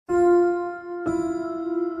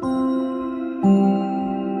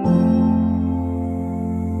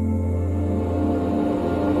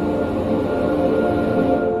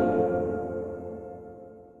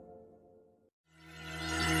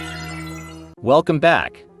Welcome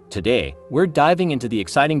back. Today, we're diving into the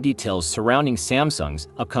exciting details surrounding Samsung's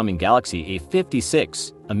upcoming Galaxy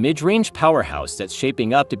A56, a mid-range powerhouse that's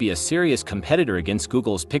shaping up to be a serious competitor against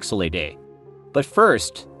Google's Pixel 8a. But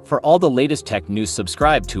first, for all the latest tech news,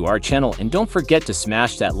 subscribe to our channel and don't forget to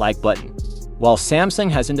smash that like button. While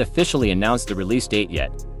Samsung hasn't officially announced the release date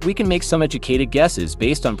yet, we can make some educated guesses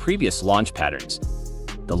based on previous launch patterns.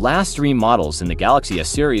 The last three models in the Galaxy A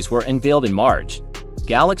series were unveiled in March: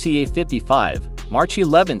 Galaxy A55, March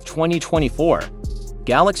 11, 2024,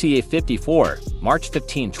 Galaxy A54, March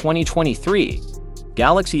 15, 2023,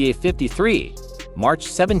 Galaxy A53, March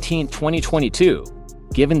 17, 2022.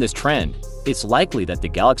 Given this trend, it's likely that the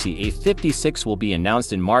Galaxy A56 will be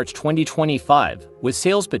announced in March 2025, with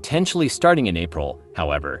sales potentially starting in April.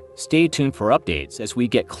 However, stay tuned for updates as we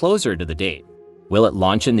get closer to the date. Will it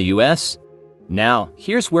launch in the US? Now,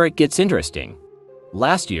 here's where it gets interesting.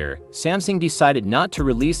 Last year, Samsung decided not to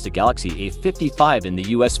release the Galaxy A55 in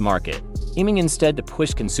the US market, aiming instead to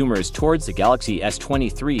push consumers towards the Galaxy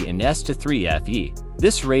S23 and S23 FE.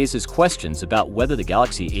 This raises questions about whether the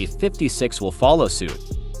Galaxy A56 will follow suit.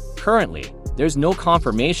 Currently, there's no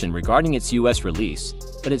confirmation regarding its US release,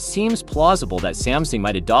 but it seems plausible that Samsung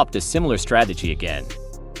might adopt a similar strategy again.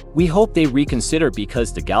 We hope they reconsider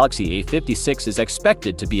because the Galaxy A56 is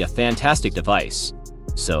expected to be a fantastic device.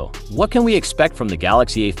 So, what can we expect from the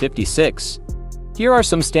Galaxy A56? Here are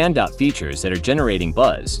some standout features that are generating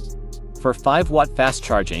buzz. For 5-watt fast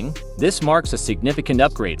charging, this marks a significant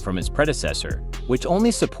upgrade from its predecessor, which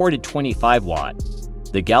only supported 25-watt.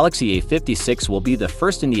 The Galaxy A56 will be the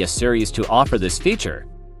first in the A series to offer this feature.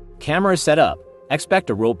 Camera setup: expect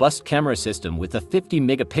a robust camera system with a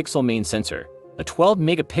 50-megapixel main sensor, a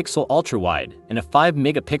 12-megapixel ultra-wide, and a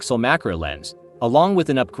 5-megapixel macro lens, along with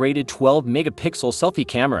an upgraded 12-megapixel selfie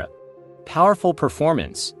camera. Powerful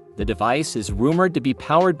performance: the device is rumored to be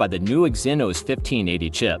powered by the new Exynos 1580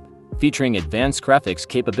 chip, featuring advanced graphics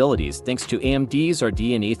capabilities thanks to AMD's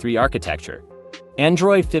RDNA 3 architecture.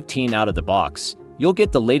 Android 15 out of the box: you'll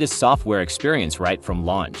get the latest software experience right from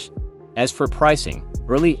launch. As for pricing,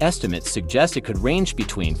 early estimates suggest it could range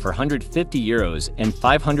between €450 and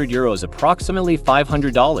 €500, approximately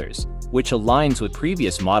 $500, which aligns with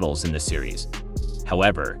previous models in the series.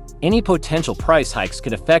 However, any potential price hikes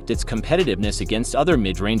could affect its competitiveness against other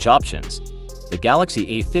mid-range options. The Galaxy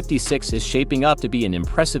A56 is shaping up to be an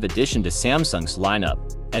impressive addition to Samsung's lineup,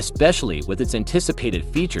 especially with its anticipated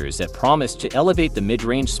features that promise to elevate the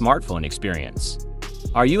mid-range smartphone experience.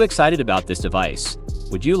 Are you excited about this device?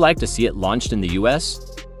 Would you like to see it launched in the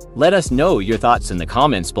US? Let us know your thoughts in the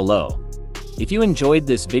comments below. If you enjoyed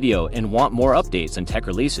this video and want more updates on tech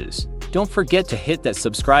releases, don't forget to hit that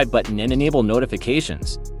subscribe button and enable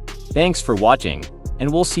notifications. Thanks for watching,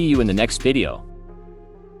 and we'll see you in the next video.